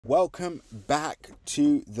welcome back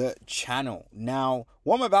to the channel. Now,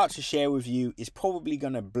 what I'm about to share with you is probably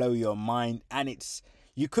going to blow your mind, and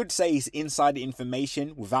you could say it's insider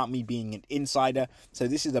information without me being an insider. So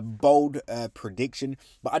this is a bold prediction,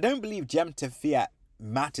 but I don't believe gem to fiat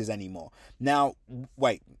matters anymore. Now,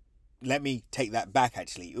 wait, let me take that back.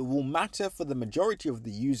 Actually, it will matter for the majority of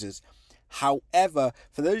the users. However,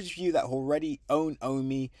 for those of you that already own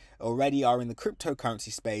Ecomi, already are in the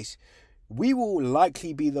cryptocurrency space, we will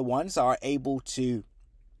likely be the ones that are able to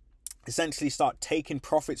essentially start taking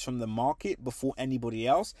profits from the market before anybody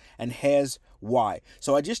else, and here's why.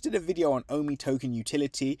 So I just did a video on Ecomi token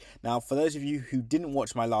utility. Now, for those of you who didn't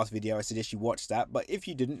watch my last video, I suggest you watch that, but if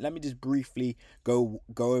you didn't, let me just briefly go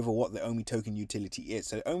over what the Ecomi token utility is.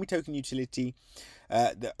 So the Ecomi token utility,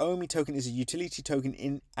 the Ecomi token is a utility token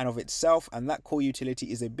in and of itself, and that core utility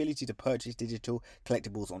is the ability to purchase digital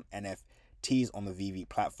collectibles on NFTs on the VEVE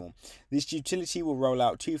platform. This utility will roll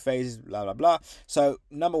out 2 phases, blah blah blah. So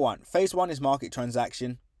number one, phase 1 is market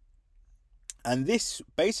transaction, and this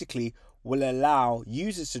basically will allow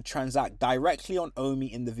users to transact directly on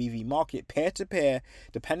Ecomi in the VEVE market, peer-to-peer,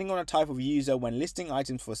 depending on the type of user. When listing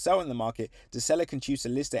items for sale in the market, the seller can choose to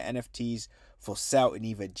list their NFTs for sale in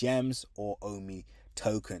either gems or Ecomi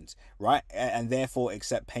tokens, right? And therefore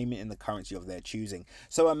accept payment in the currency of their choosing.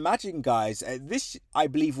 So imagine, guys, this I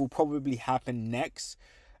believe will probably happen next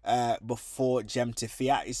before gem to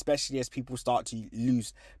fiat, especially as people start to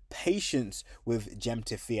lose patience with gem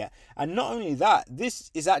to fiat. And not only that, this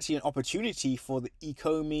is actually an opportunity for the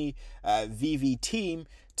Ecomi VEVE team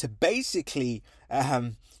to basically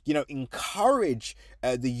encourage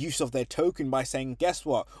the use of their token by saying, guess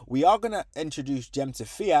what, we are going to introduce gem to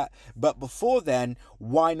fiat, but before then,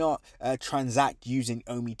 why not transact using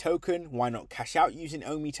Ecomi token? Why not cash out using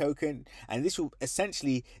Ecomi token? And this will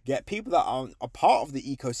essentially get people that are a part of the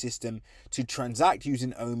ecosystem to transact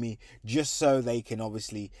using Ecomi, just so they can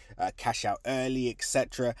obviously cash out early,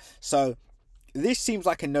 etc. So this seems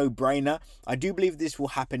like a no-brainer. I do believe this will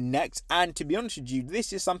happen next, and to be honest with you,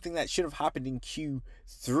 this is something that should have happened in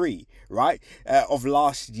Q3, right, of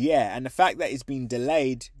last year. And the fact that it's been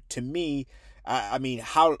delayed, to me, I mean,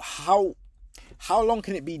 how long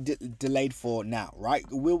can it be delayed for now, right?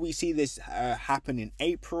 Will we see this happen in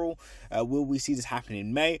April? Will we see this happen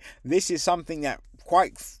in May? This is something that,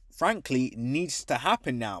 quite frankly, needs to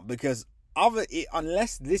happen now, because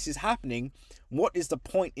unless this is happening, what is the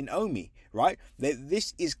point in Ecomi, right?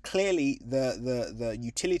 This is clearly the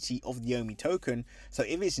utility of the Ecomi token. So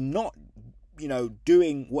if it's not,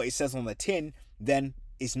 doing what it says on the tin, then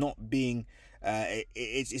it's not being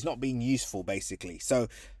it's not being useful, basically. So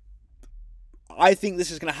I think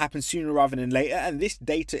this is going to happen sooner rather than later, and this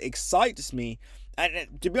data excites me.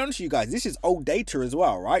 And to be honest with you guys, this is old data as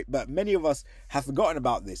well, right? But many of us have forgotten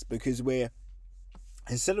about this because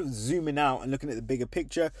instead of zooming out and looking at the bigger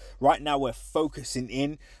picture, right now we're focusing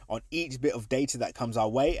in on each bit of data that comes our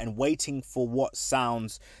way and waiting for what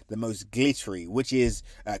sounds the most glittery, which is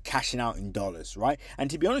cashing out in dollars, right? And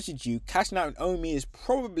to be honest with you, cashing out in Ecomi is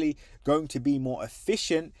probably going to be more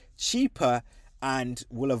efficient, cheaper, and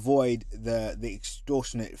will avoid the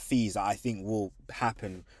extortionate fees that I think will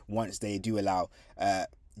happen once they do allow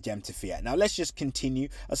gem to fiat. Now let's just continue.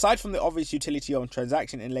 Aside from the obvious utility of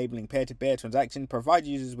transaction enabling peer-to-peer transaction, provide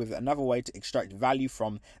users with another way to extract value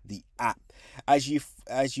from the app. As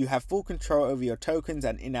you have full control over your tokens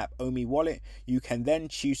and in-app Ecomi wallet, you can then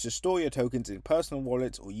choose to store your tokens in personal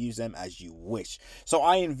wallets or use them as you wish. So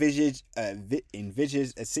I envisage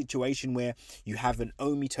a situation where you have an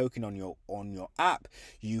Ecomi token on your app,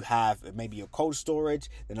 you have maybe your cold storage,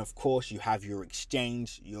 then of course you have your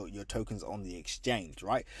exchange, your tokens on the exchange,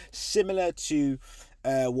 right? Similar to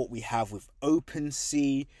what we have with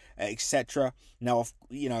OpenSea, etc. Now,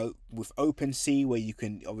 with OpenSea, where you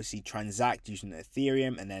can obviously transact using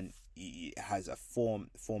Ethereum, and then it has a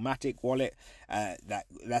formatic wallet.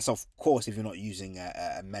 That's of course if you're not using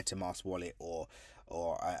a MetaMask wallet or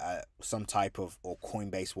some type of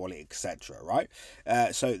Coinbase wallet, etc. Right?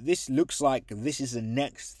 So this looks like this is the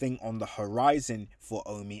next thing on the horizon for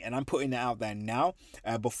Ecomi, and I'm putting it out there now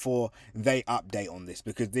before they update on this,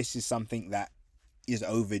 because this is something that is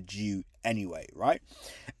overdue anyway, right?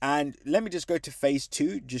 And let me just go to phase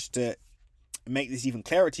 2 just to make this even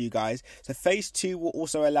clearer to you guys. So phase 2 will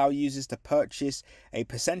also allow users to purchase a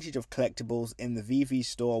percentage of collectibles in the VEVE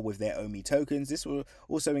store with their Ecomi tokens. This will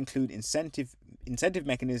also include incentive incentive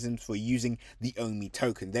mechanisms for using the Ecomi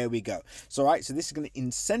token. There we go. So right, so this is going to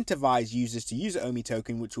incentivize users to use the Ecomi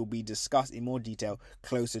token, which will be discussed in more detail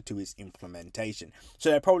closer to its implementation. So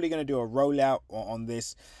they're probably going to do a rollout on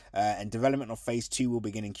this, and development of phase 2 will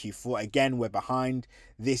begin in Q4. Again, we're behind.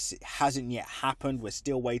 This hasn't yet happened. We're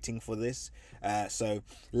still waiting for this. So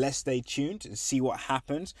let's stay tuned and see what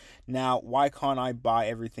happens. Now, why can't I buy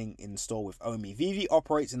everything in store with Ecomi? VEVE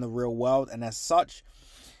operates in the real world, and as such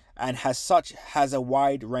has a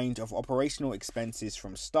wide range of operational expenses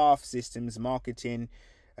from staff, systems, marketing.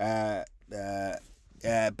 By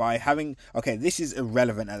having, okay, this is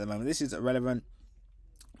irrelevant at the moment. This is irrelevant.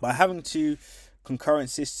 By having two concurrent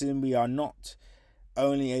system, we are not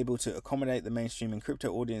only able to accommodate the mainstream and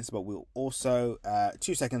crypto audience, but we'll also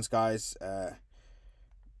 2 seconds, guys.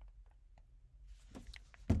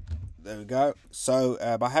 There we go. So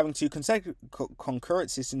by having two concurrent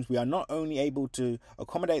systems, we are not only able to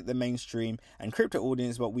accommodate the mainstream and crypto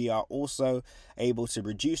audience, but we are also able to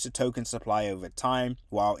reduce the token supply over time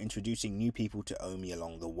while introducing new people to Ecomi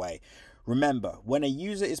along the way. Remember, when a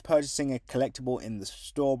user is purchasing a collectible in the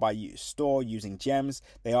store using gems,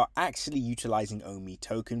 they are actually utilizing Ecomi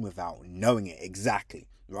token without knowing it. Exactly.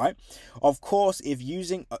 Right? Of course, if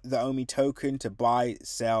using the Ecomi token to buy,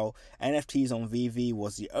 sell NFTs on VEVE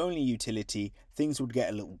was the only utility, things would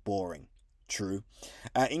get a little boring. True.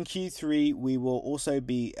 In Q3, we will also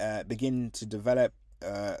begin to develop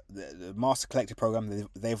the Master Collector program.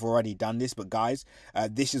 They've already done this, but guys,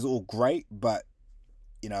 this is all great, but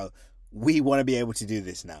you know, we want to be able to do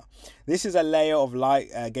this now. This is a layer of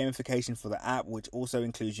light gamification for the app, which also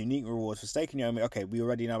includes unique rewards for staking Ecomi. Okay, we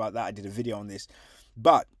already know about that. I did a video on this.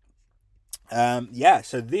 But yeah,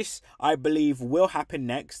 so this I believe will happen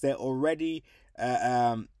next. They're already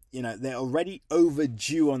they're already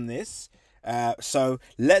overdue on this. So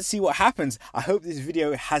let's see what happens. I hope this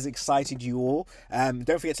video has excited you all.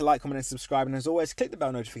 Don't forget to like, comment, and subscribe. And as always, click the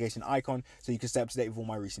bell notification icon so you can stay up to date with all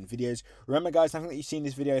my recent videos. Remember, guys, nothing that you see in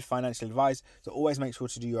this video is financial advice, so always make sure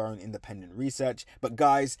to do your own independent research. But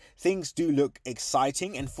guys, things do look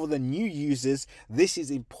exciting, and for the new users, this is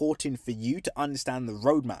important for you to understand the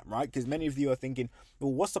roadmap, right? Because many of you are thinking,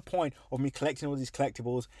 well, what's the point of me collecting all these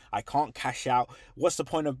collectibles? I can't cash out. What's the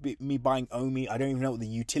point of me buying Ecomi? I don't even know what the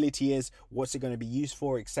utility is. What's it going to be used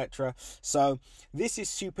for, etc. So this is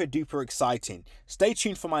super duper exciting. Stay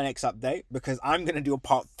tuned for my next update, because I'm going to do a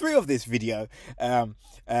part 3 of this video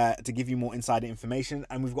to give you more insider information.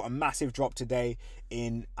 And we've got a massive drop today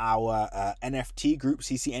in our NFT group,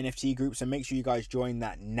 CC NFT group, so make sure you guys join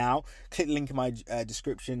that now. Click the link in my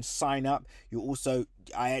description, sign up.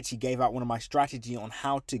 I actually gave out one of my strategy on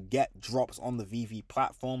how to get drops on the VEVE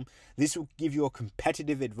platform. This will give you a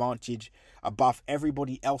competitive advantage above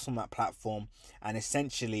everybody else on that platform, and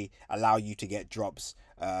essentially allow you to get drops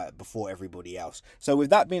before everybody else. So with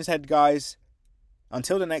that being said, guys,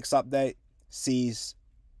 until the next update, seize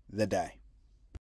the day.